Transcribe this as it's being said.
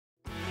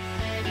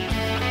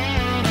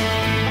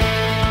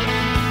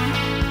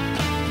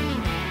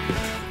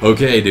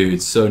Okay,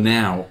 dudes. So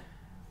now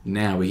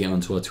we get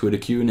on to our Twitter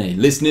Q&A.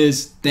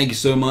 Listeners, thank you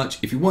so much.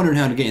 If you're wondering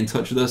how to get in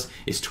touch with us,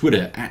 it's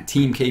Twitter at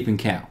Team Cape and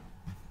Cow.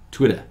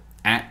 Twitter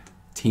at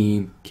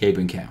Team Cape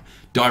and Cow.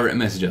 Direct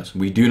message us.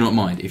 We do not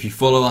mind. If you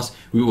follow us,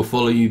 we will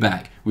follow you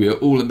back. We are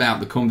all about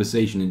the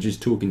conversation and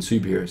just talking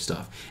superhero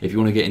stuff. If you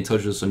want to get in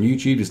touch with us on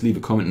YouTube, just leave a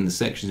comment in the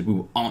sections. We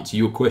will answer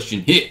your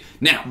question here.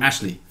 Now,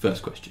 Ashley,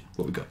 first question.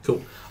 What we got?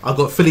 Cool. I've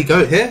got Philly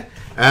Goat here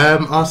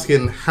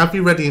asking, have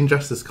you read the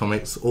Injustice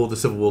comics or the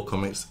Civil War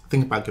comics?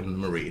 Think about giving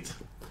them a read.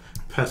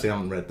 Personally, I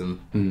haven't read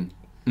them.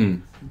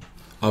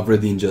 I've read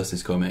the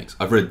Injustice comics.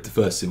 I've read the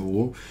first Civil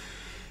War.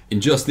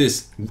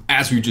 Injustice,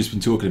 as we've just been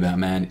talking about,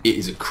 man, it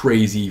is a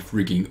crazy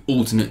frigging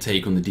alternate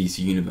take on the DC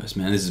universe,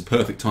 man. This is a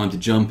perfect time to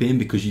jump in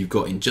because you've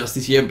got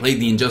Injustice. You haven't played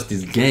the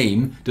Injustice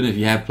game. Don't know if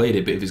you have played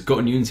it, but if it's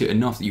gotten you into it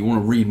enough that you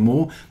want to read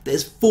more,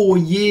 there's 4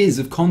 years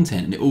of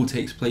content and it all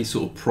takes place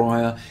sort of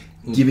prior,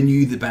 giving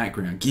you the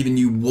background, giving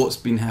you what's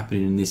been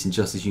happening in this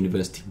Injustice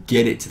universe to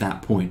get it to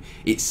that point.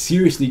 It's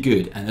seriously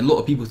good, and a lot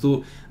of people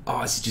thought,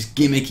 oh, it's just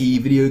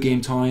gimmicky video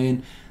game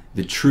tie-in.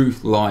 The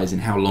truth lies in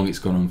how long it's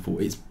gone on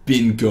for. It's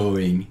been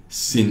going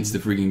since the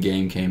frigging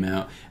game came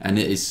out, and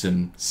it is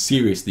some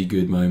seriously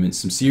good moments.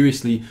 Some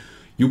seriously,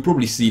 you'll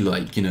probably see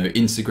like, you know,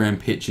 Instagram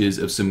pictures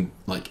of some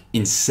like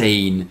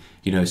insane,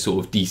 you know,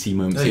 sort of DC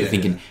moments. You're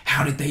thinking,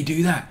 how did they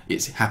do that?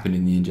 It's happened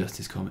in the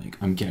Injustice comic.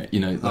 You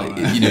know, like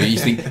you know, you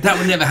think that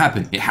would never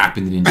happen. It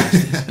happened in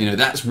Injustice. You know,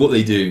 that's what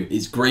they do.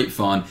 It's great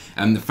fun,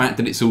 and the fact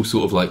that it's all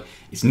sort of like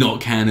it's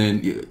not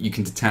canon, you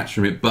can detach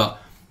from it, but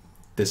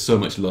there's so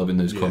much love in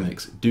those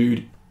comics.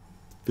 Dude,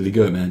 Philly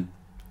Goat, man.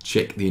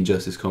 Check the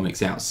Injustice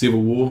comics out.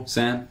 Civil War,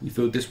 Sam, you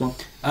feel this one?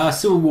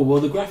 Civil War,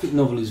 well, the graphic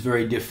novel is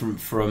very different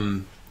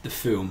from the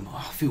film.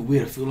 Oh, I feel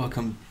weird. I feel like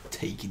I'm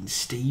taking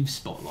Steve's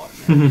spotlight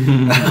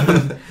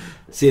now.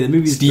 See, the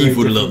movie's Steve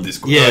would love this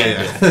question.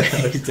 Yeah.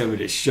 He's telling me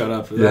to shut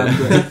up.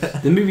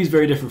 The movie's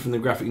very different from the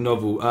graphic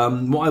novel.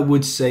 What I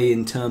would say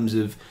in terms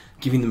of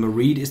giving them a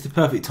read, it's the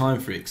perfect time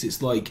for it, because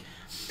it's like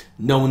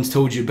no one's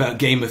told you about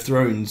Game of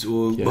Thrones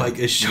or like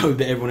a show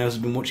that everyone else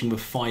has been watching for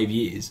 5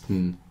 years.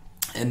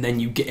 And then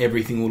you get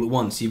everything all at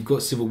once. You've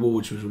got Civil War,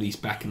 which was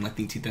released back in, I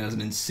think,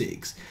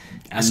 2006.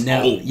 That's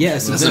now, old. Yeah,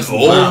 so that's an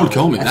old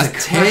comic.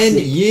 That's 10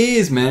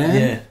 years, man.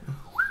 Yeah.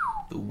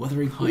 The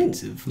Wuthering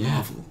Heights of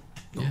Marvel.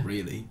 Not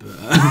really, but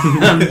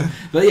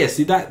but yeah,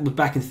 see, that was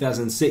back in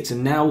 2006,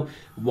 and now,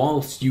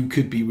 whilst you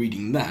could be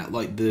reading that,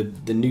 like the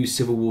new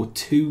Civil War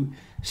 2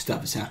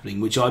 stuff is happening,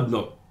 which I'm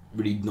not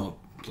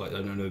like,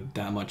 I don't know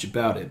that much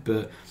about it,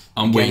 but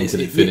I'm waiting till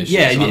it finishes.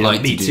 Yeah, I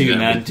like me to too, do that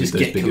man. with Just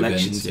those get big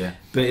collections. events,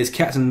 But it's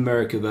Captain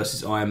America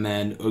versus Iron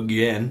Man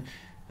again,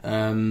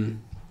 I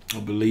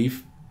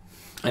believe,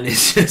 and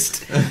it's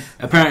just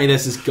apparently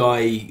there's this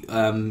guy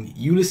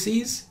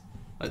Ulysses.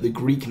 Like the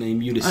Greek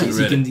name Ulysses.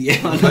 I ain't read he's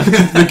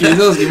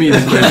asking me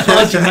this question. I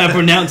told you how to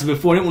pronounce it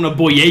before. I didn't want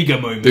a Boyega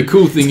moment. The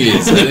cool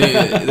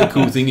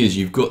thing is,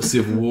 you've got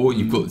Civil War,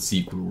 you've got the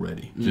sequel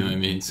already. Do you know what I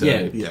mean? So,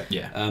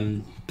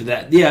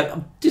 But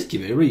just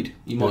give it a read.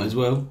 You might as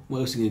well. What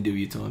else are you going to do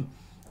with your time?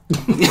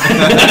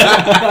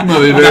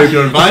 Might be very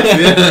good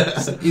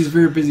advice. He's a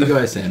very busy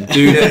guy, Sam.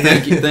 Dude,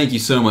 thank you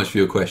so much for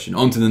your question.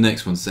 On to the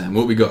next one, Sam.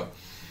 What we got?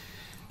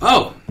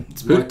 Oh,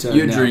 it's my turn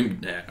your now. drink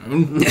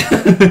down.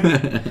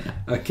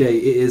 Okay,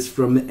 it is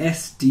from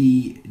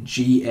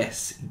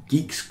SDGS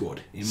Geek Squad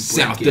in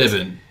South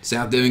Devon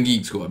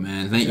Geek Squad,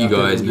 man. Thank you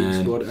guys,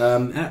 man. Squad.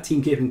 At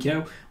Team Cape and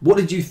Cow, what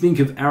did you think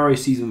of Arrow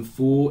Season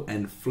 4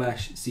 and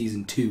Flash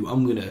Season 2?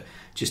 I'm going to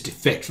just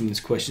defect from this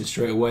question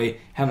straight away.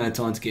 Haven't had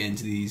time to get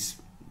into these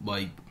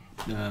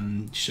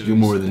shows. You're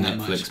more of the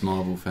Netflix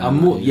Marvel fan. I'm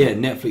more,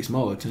 Netflix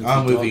Marvel.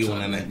 I'm with you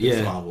on the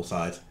Netflix Marvel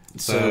side.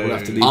 So we'll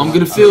have to leave I'm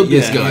going to field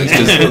this, guys,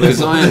 because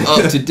I am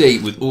up to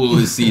date with all of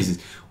the seasons.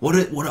 What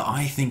do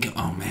I think?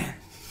 Oh man,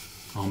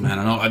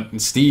 I know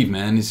Steve,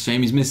 man. It's a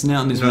shame he's missing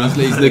out on this one.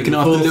 He's looking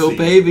after little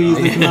baby.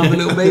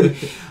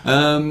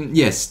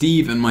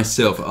 Steve and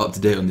myself are up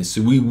to date on this,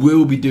 so we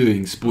will be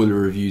doing spoiler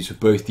reviews for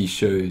both these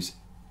shows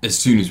as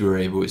soon as we're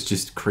able. It's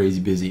just crazy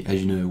busy,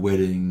 as you know,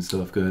 weddings and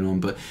stuff going on.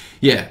 But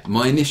yeah,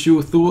 my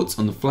initial thoughts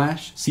on The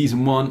Flash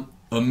Season 1,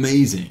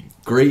 amazing.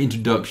 Great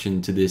introduction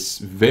to this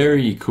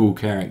very cool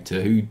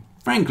character who,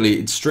 frankly,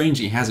 it's strange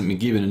he hasn't been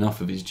given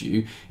enough of his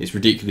due. It's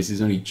ridiculous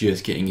he's only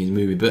just getting his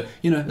movie, but,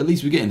 you know, at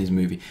least we're getting his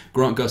movie.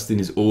 Grant Gustin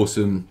is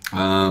awesome.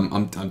 I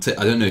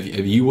don't know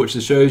if you watch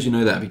the shows, you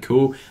know, that'd be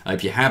cool.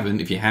 If you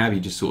haven't, you're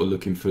just sort of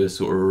looking for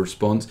sort of a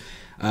response.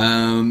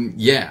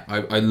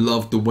 I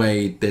love the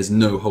way there's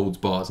no holds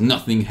bars.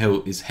 Nothing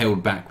is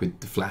held back with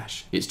The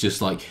Flash. It's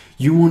just like,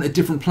 you want a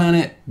different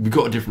planet? We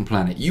got a different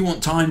planet. You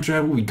want time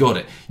travel? We got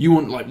it. You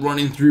want like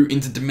running through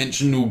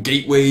interdimensional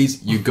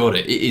gateways? You got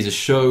it. It is a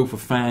show for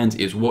fans. It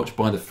is watched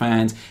by the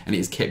fans, and it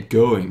is kept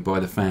going by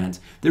the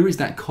fans. There is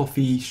that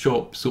coffee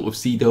shop sort of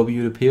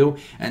CW appeal,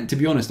 and to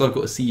be honest, I've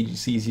got a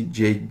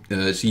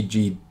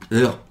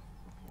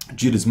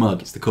Judas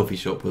mug. It's the coffee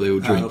shop where they all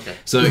drink. Okay.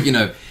 So, you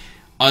know,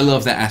 I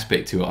love that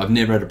aspect to it. I've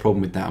never had a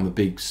problem with that. I'm a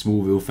big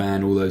Smallville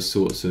fan, all those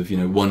sorts of,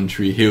 One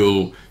Tree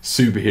Hill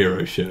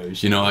superhero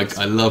shows.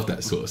 I love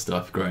that sort of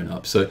stuff growing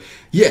up. So,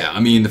 yeah, I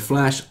mean, The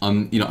Flash,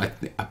 I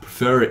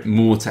prefer it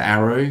more to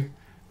Arrow,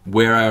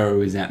 where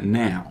Arrow is at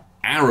now.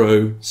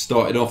 Arrow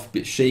started off a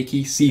bit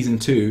shaky. Season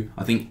 2,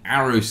 I think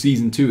Arrow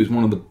Season 2 is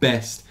one of the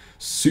best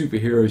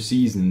superhero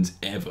seasons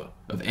ever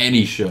of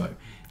any show.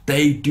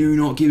 They do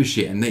not give a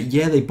shit, and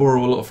they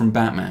borrow a lot from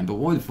Batman, but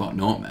why the fuck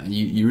not, man?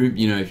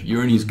 If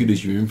you're only as good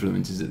as your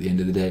influences at the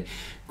end of the day.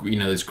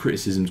 There's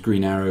criticisms.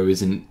 Green Arrow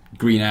isn't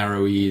Green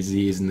Arrow-y as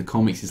he is in the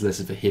comics. He's less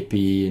of a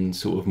hippie and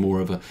sort of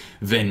more of a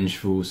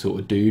vengeful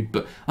sort of dude.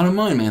 But I don't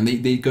mind, man.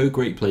 They go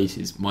great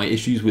places. My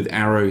issues with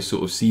Arrow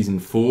sort of season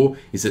 4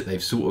 is that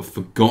they've sort of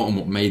forgotten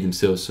what made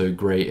themselves so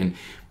great, and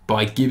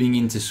by giving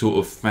into sort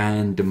of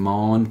fan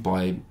demand,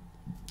 by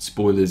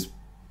spoilers,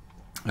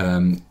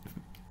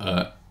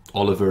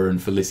 Oliver and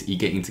Felicity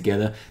getting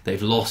together,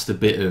 they've lost a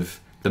bit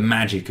of the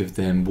magic of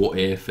them what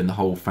if, and the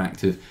whole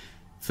fact of,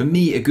 for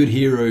me, a good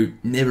hero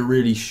never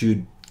really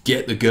should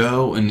get the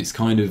girl, and it's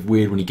kind of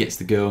weird when he gets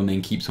the girl and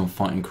then keeps on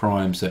fighting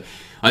crime. So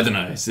I don't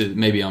know,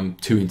 maybe I'm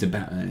too into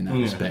Batman in that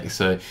respect.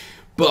 So,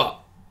 but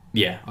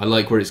yeah, I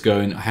like where it's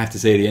going. I have to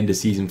say, the end of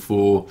season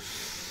 4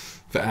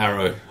 for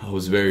Arrow, I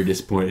was very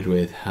disappointed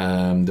with.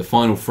 The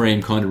final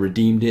frame kind of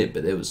redeemed it,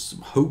 but there was some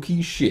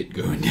hokey shit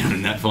going down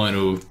in that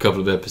final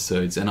couple of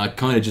episodes, and I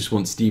kind of just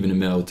want Stephen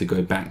Amell to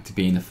go back to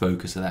being the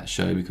focus of that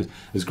show, because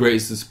as great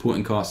as the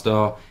supporting cast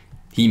are,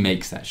 he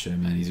makes that show,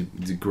 man. He's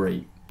a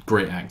great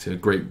actor,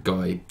 great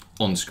guy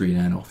on screen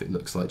and off, it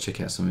looks like. Check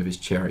out some of his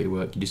charity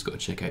work. You just got to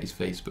check out his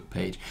Facebook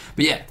page.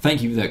 But yeah,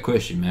 thank you for that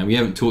question, man. We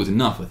haven't talked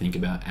enough, I think,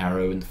 about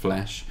Arrow and The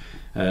Flash.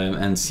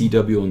 And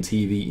CW on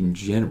TV in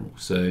general.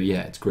 So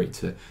yeah, it's great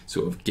to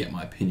sort of get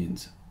my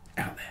opinions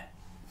out there.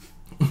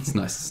 It's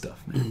nice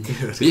stuff, man.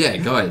 But yeah,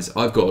 guys,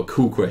 I've got a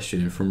cool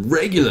question from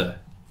regular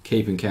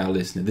Cape and Cowl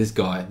listener. This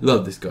guy,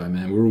 love this guy,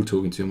 man. We're all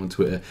talking to him on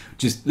Twitter.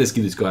 Just let's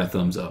give this guy a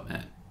thumbs up,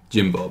 man.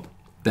 Jim Bob,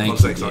 thank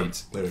you,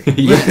 dudes.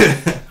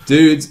 Yeah,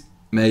 dudes,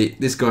 mate.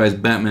 This guy is a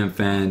Batman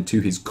fan to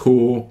his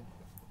core.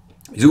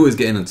 He's always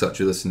getting in touch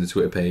with us on the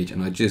Twitter page,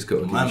 and I just got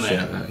to give him a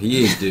shout out.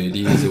 He is, dude.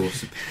 He is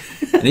awesome.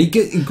 And he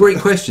gets great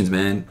questions,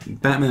 man.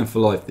 Batman for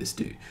life, this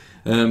dude.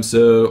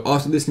 So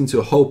after listening to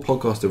a whole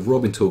podcast of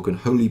Robin Talk on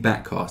Holy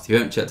Batcast, if you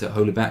haven't checked out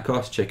Holy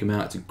Batcast, check him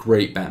out. It's a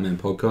great Batman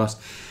podcast.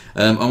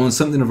 I'm on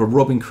something of a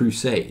Robin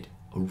crusade.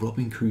 A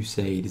Robin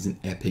crusade is an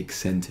epic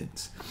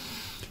sentence.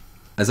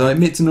 As I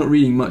admit to not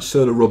reading much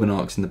solo Robin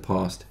arcs in the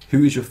past,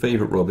 who is your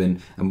favourite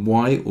Robin, and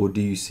why, or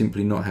do you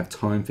simply not have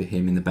time for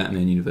him in the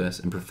Batman universe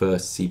and prefer to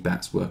see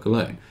Bats work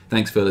alone?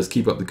 Thanks, fellas.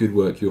 Keep up the good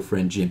work. Your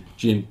friend Jim.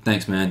 Jim,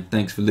 thanks, man.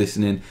 Thanks for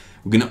listening.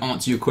 We're going to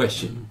answer your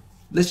question.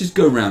 Let's just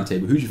go round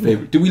table. Who's your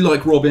favourite? Do we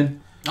like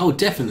Robin? Oh,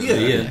 definitely,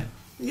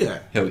 yeah.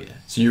 Hell yeah.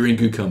 So you're in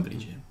good company,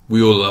 Jim.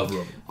 We all love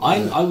Robin.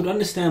 I would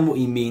understand what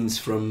he means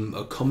from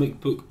a comic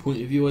book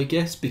point of view, I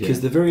guess,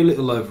 because the very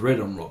little I've read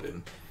on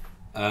Robin,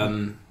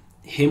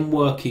 him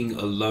working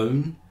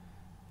alone,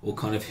 or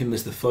kind of him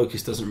as the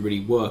focus, doesn't really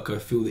work. I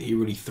feel that he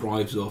really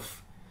thrives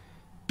off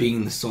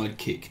being the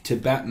sidekick to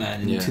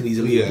Batman until he's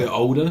a little bit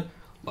older,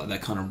 like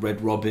that kind of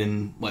Red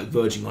Robin, like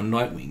verging on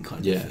Nightwing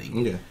kind of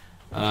thing. Yeah.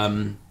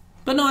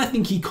 But no, I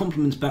think he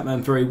complements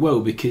Batman very well,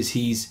 because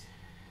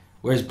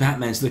whereas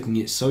Batman's looking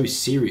at it so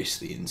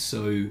seriously and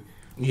so...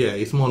 Yeah,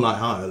 he's more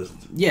light-hearted.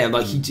 Yeah,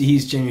 like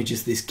he's genuinely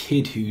just this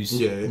kid who's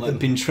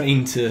been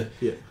trained to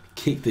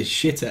kick the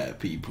shit out of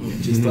people.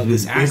 Just like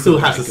this actor. He still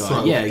has a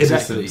slight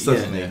exactly.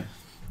 doesn't he?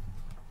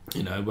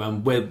 You know,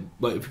 where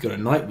like if you've got a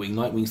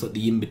Nightwing's like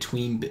the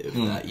in-between bit of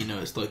that. You know,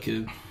 it's like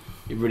it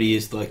really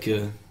is like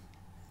a,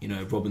 you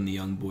know, Robin the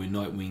young boy,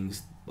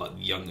 Nightwing's like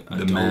young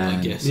adult, man.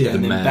 I guess. Yeah,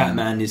 and then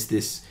Batman is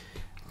this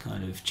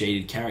kind of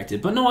jaded character.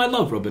 But no, I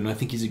love Robin. I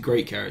think he's a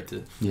great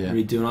character. Yeah. I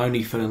really do. And I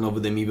only fell in love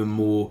with him even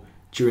more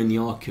during the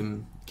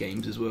Arkham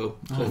games as well.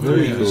 So I thought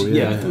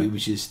I thought he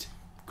was just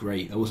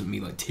great. That wasn't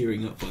me like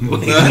tearing up by the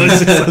way.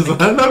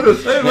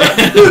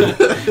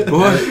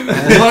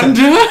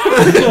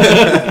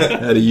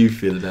 How do you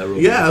feel about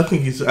Robin? Yeah, I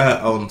think he's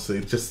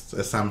honestly, just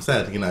as Sam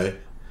said, you know,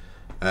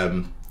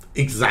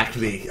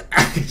 exactly.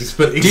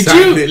 Did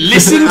you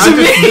listen to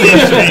me?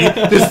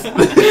 Just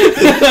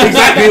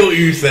exactly what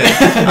you said.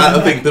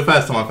 I think the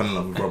first time I fell in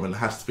love with Robin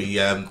has to be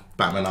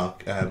Batman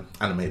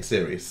animated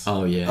series.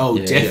 Oh yeah. Oh,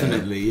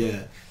 definitely.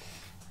 Yeah.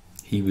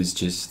 He was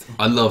just...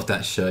 I love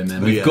that show,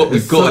 man. We've got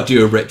to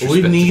do a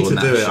retrospective. We need to on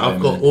do that it. show, I've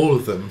got all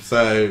of them.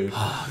 So...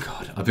 Oh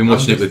god, I've been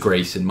watching it with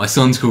Grayson. My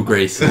son's called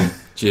Grayson.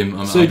 Jim,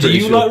 I'm do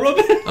you like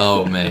Robin?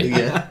 Oh mate,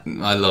 yeah.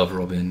 I love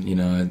Robin. You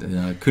know,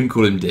 I couldn't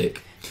call him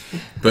Dick,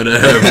 but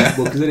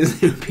well, because it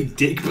is a big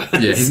Dick Burns.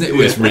 Yeah, isn't it?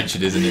 Well, it's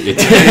Richard, isn't it?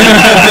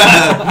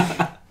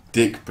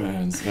 Dick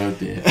Burns. Oh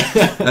dear.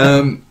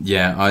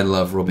 Yeah, I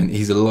love Robin.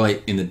 He's a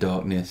light in the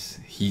darkness.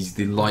 He's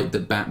the light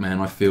that Batman.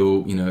 I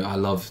feel. You know, I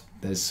love.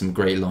 There's some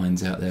great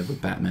lines out there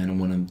with Batman, and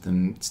one of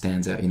them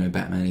stands out. You know,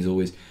 Batman is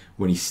always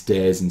when he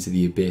stares into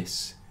the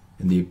abyss,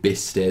 and the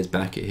abyss stares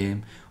back at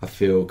him. I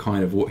feel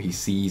kind of what he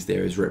sees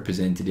there is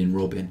represented in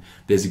Robin.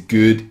 There's a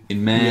good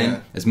in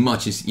man, as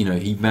much as, you know,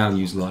 he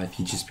values life.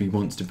 He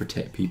wants to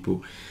protect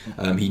people.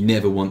 He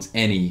never wants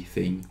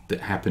anything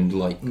that happened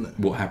like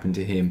what happened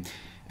to him.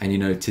 And, you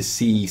know, to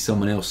see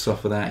someone else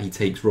suffer that, he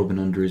takes Robin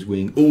under his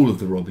wing. All of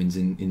the Robins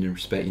in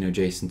respect, you know,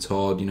 Jason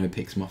Todd, you know,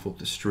 picks him off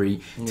the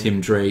street.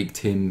 Tim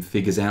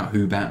figures out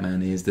who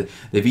Batman is.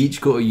 They've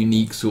each got a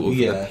unique sort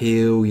of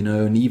appeal, you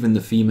know, and even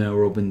the female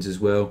Robins as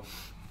well.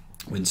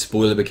 When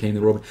Spoiler became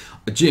the Robin.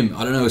 Jim,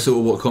 I don't know sort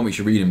of what comics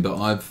you're reading, but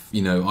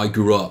I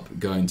grew up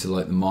going to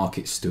like the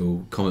Market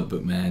Stall, Comic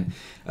Book Man,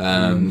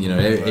 you know,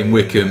 in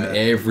Wickham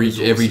every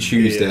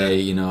Tuesday.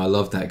 You know, I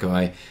love that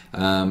guy.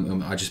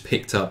 I just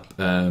picked up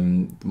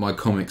my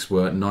comics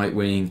were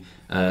Nightwing,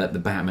 the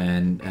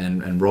Batman,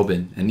 and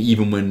Robin. And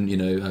even when, you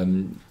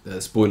know,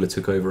 Spoiler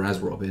took over as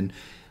Robin,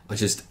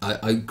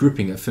 I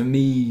gripping it. For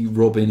me,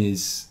 Robin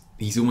he's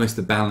almost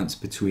the balance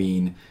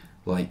between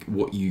like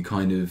what you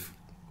kind of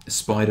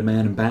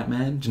Spider-Man and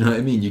Batman. Do you know what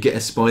I mean? You get a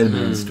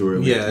Spider-Man story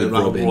with like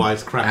Robin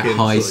at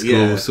high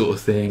school sort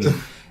of thing.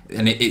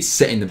 And it's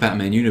set in the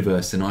Batman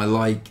universe, and I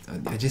like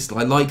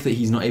that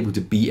he's not able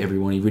to beat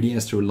everyone. He really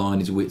has to rely on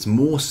his wits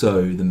more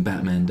so than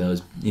Batman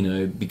does, you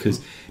know,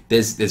 because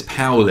there's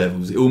power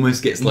levels. It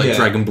almost gets like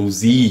Dragon Ball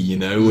Z, you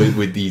know,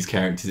 with these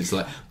characters. It's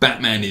like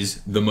Batman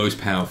is the most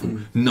powerful,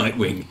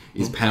 Nightwing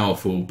is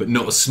powerful, but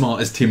not as smart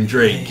as Tim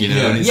Drake, you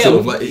know. And it's sort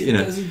of like, you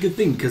know, that's a good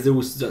thing because they're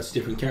all such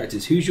different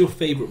characters. Who's your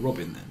favourite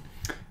Robin then?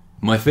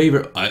 My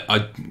favourite,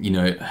 you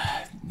know,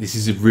 this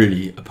is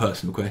really a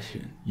personal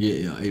question.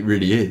 Yeah, it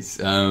really is.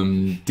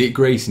 Dick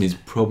Grayson is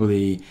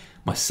probably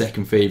my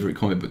second favourite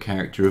comic book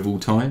character of all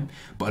time,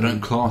 but I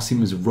don't class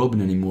him as a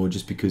Robin anymore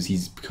just because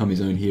he's become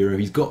his own hero.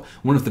 He's got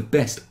one of the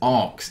best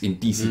arcs in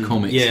DC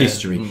Comics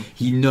history.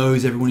 He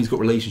knows everyone. He's got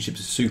relationships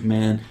with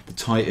Superman, the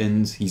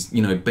Titans. He's,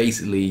 you know,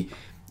 basically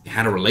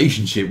had a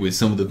relationship with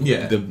some of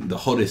the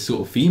hottest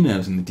sort of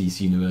females in the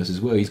DC universe as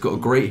well. He's got a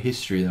great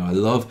history there. I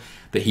love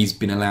that he's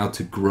been allowed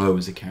to grow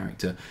as a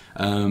character.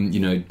 You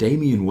know,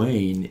 Damian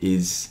Wayne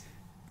is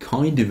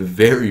kind of a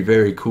very,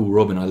 very cool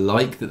Robin. I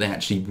like that they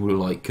actually were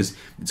like, because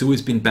it's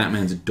always been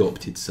Batman's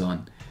adopted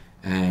son,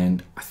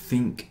 and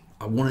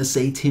I want to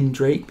say Tim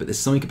Drake, but there's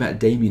something about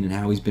Damian and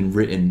how he's been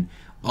written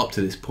up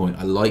to this point.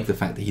 I like the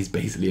fact that he's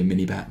basically a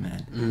mini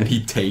Batman, and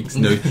he takes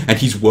no, and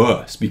he's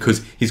worse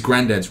because his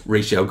granddad's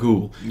Ra's al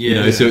Ghul. You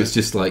know, so it's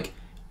just like,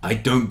 I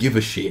don't give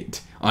a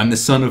shit. I'm the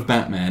son of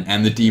Batman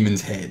and the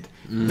Demon's Head.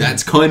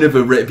 That's kind of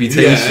a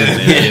reputation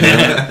there, you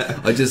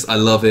know? I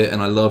love it,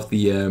 and I love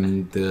the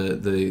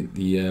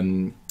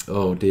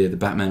the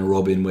Batman and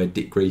Robin where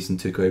Dick Grayson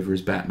took over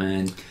as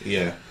Batman.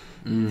 Yeah.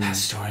 That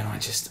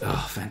storyline just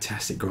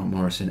fantastic. Grant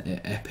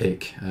Morrison,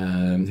 epic.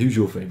 Who's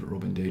your favourite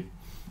Robin, dude?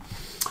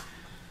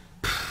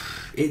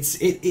 It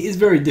is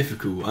very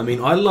difficult. I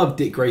mean, I love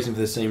Dick Grayson for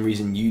the same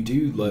reason you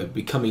do, like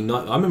becoming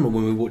Night. I remember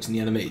when we were watching the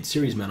animated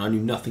series, man, I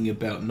knew nothing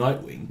about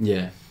Nightwing.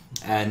 Yeah.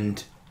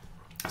 And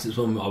since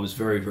when I was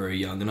very, very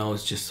young, and I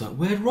was just like,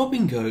 where'd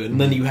Robin go? And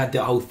then you had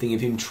that whole thing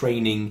of him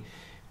training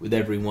with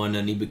everyone,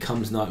 and he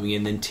becomes Nightwing,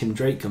 and then Tim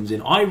Drake comes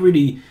in. I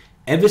really,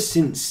 ever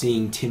since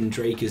seeing Tim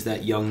Drake as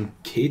that young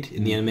kid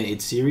in the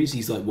animated series,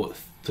 he's like, what,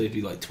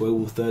 maybe like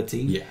 12 or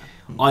 13? Yeah.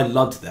 I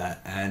loved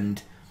that,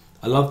 and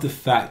I love the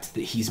fact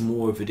that he's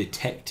more of a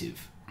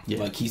detective. Yeah.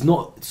 Like, he's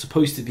not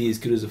supposed to be as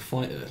good as a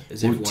fighter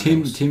as everyone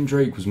else. Tim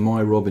Drake was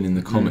my Robin in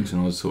the comics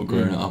when I was sort of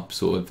growing up,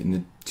 sort of in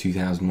the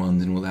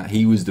 2001s and all that.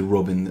 He was the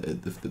Robin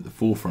at the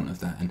forefront of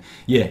that. And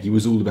yeah, he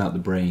was all about the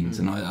brains,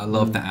 and I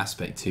love that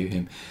aspect to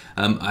him.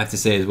 I have to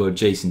say as well,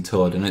 Jason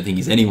Todd, I don't think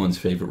he's anyone's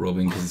favourite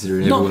Robin,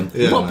 considering everyone...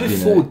 Not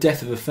before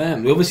Death of a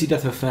Family. Obviously,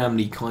 Death of a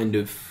Family kind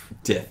of...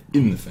 Death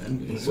in the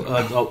Family.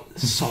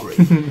 Sorry.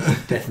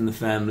 Death in the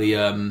Family...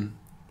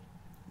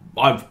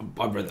 I've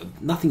read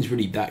that. Nothing's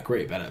really that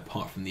great about it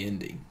apart from the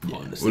ending.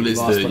 Honestly,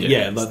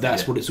 well,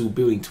 that's what it's all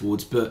building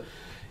towards. But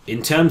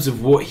in terms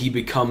of what he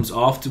becomes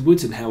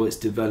afterwards and how it's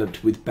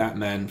developed with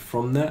Batman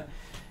from that,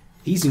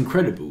 he's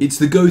incredible. It's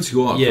the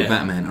go-to arc for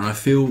Batman, and I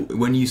feel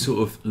when you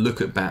sort of look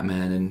at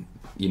Batman and,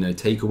 you know,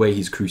 take away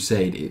his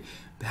crusade,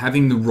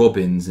 having the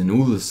Robins and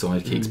all the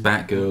sidekicks,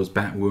 Batgirls,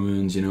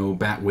 Batwomans, you know,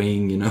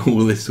 Batwing, you know,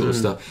 all this sort of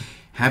stuff,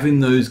 having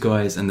those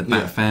guys and the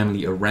Bat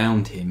family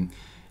around him.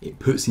 It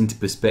puts into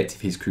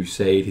perspective his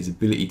crusade, his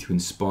ability to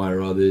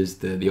inspire others,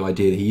 the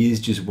idea that he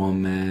is just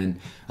one man,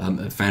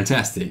 a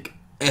fantastic,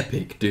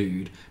 epic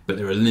dude, but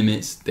there are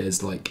limits.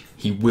 There's like,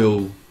 he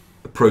will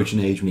approach an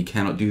age when he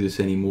cannot do this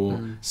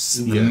anymore.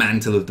 The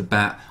mantle of the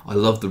Bat. I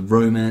love the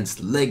romance,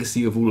 the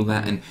legacy of all of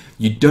that, and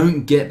you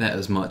don't get that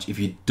as much if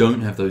you don't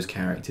have those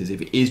characters.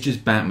 If it is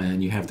just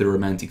Batman, you have the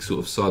romantic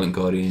sort of silent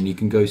guardian, and you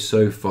can go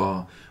so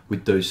far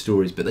with those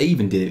stories. But they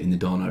even did it in The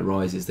Dark Knight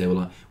Rises. They were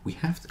like, we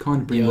have to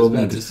kind of bring Robin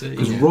in,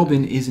 because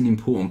Robin is an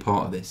important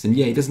part of this. And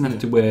he doesn't have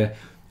to wear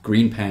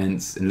green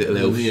pants and little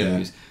elf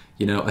shoes.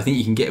 You know, I think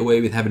you can get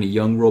away with having a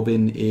young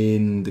Robin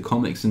in the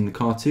comics and the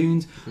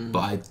cartoons,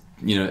 but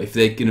if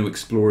they're going to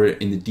explore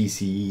it in the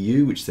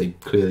DCEU, which they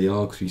clearly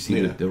are, because you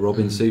see the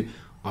Robin suit,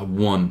 I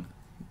want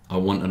I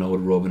want an older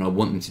Robin. I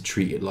want them to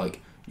treat it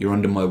like you're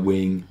under my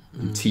wing.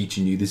 I'm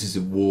teaching you. This is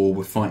a war.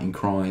 We're fighting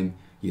crime.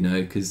 You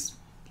know, because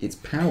it's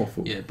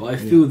powerful. Yeah, but I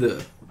feel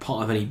that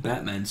part of any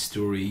Batman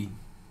story,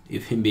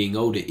 of him being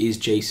older, is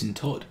Jason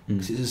Todd.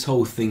 Because it's this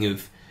whole thing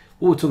of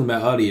what we were talking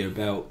about earlier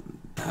about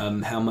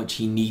how much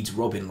he needs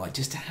Robin, like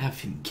just to have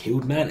him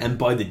killed, man, and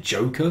by the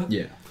Joker.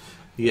 Yeah.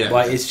 Yeah.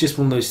 Like it's just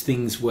one of those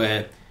things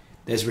where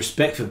there's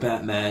respect for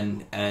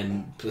Batman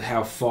and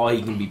how far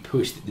he can be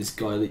pushed that this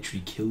guy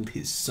literally killed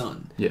his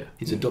son. Yeah.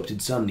 His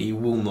adopted son. He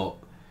will not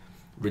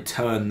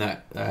return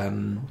that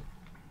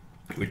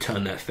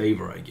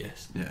favour, I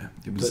guess. Yeah.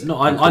 It was But no,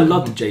 I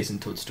love the Jason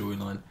Todd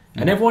storyline.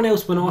 And everyone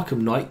else, when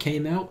Arkham Knight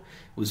came out,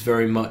 was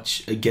very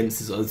much against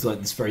this. It was like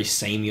this very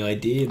samey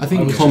idea. I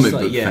think was comic just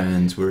like, book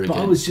fans were But against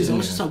I was just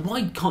it.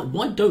 like,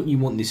 why don't you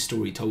want this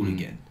story told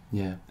again?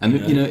 Yeah, and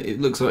you know,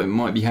 it looks like it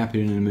might be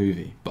happening in a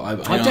movie, but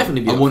I'd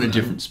definitely be I up want for a that.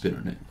 different spin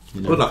on it.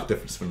 You know? We'd like a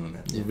different spin on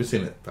it. We've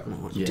seen it. But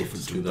Yeah.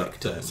 Different do that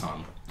third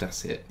time.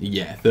 That's it.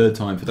 Yeah, third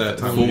time for Third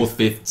the time. fourth,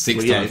 fifth, sixth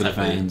Well, yeah, time for the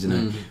exactly. fans. You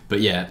know,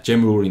 but yeah,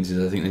 general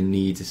audiences, I think they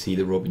need to see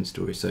the Robin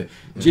story. So,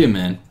 Jim,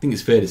 man, I think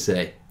it's fair to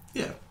say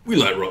Yeah. we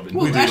like Robin.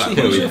 Well, do actually,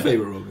 like who's your yeah.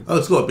 favourite Robin? Oh,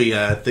 it's got to be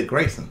Dick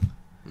Grayson.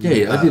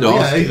 Yeah, I did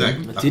ask. Yeah, you.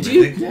 exactly. Did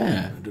you?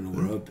 Yeah, I don't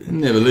know where I've been.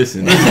 never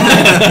listened.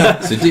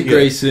 So Dick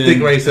Grayson. Dick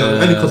Grayson.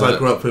 Only because I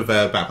grew up with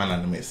Batman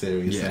animated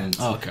series. Yeah. And,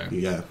 Oh, okay.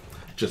 Yeah.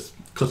 Just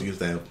because he was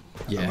there.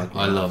 Yeah, And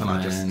I love and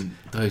I just- man.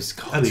 Those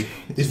And gods.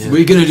 it's-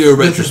 We're gonna do a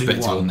there's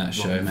retrospective only on one that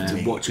show, Robin man. to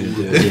me. Watch it.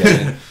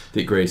 Yeah,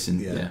 Dick Grayson.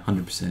 Yeah. Yeah,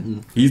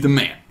 100%. He's the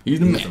man. He's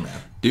the He's man. the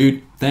man.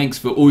 Dude, thanks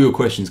for all your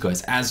questions,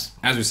 guys. As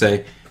we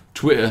say,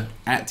 Twitter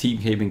at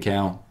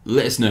 @TeamCapeandCowl.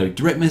 Let us know.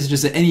 Direct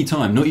messages at any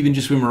time, not even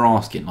just when we're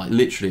asking. Like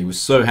literally, we're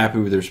so happy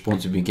with the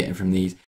response we've been getting from these.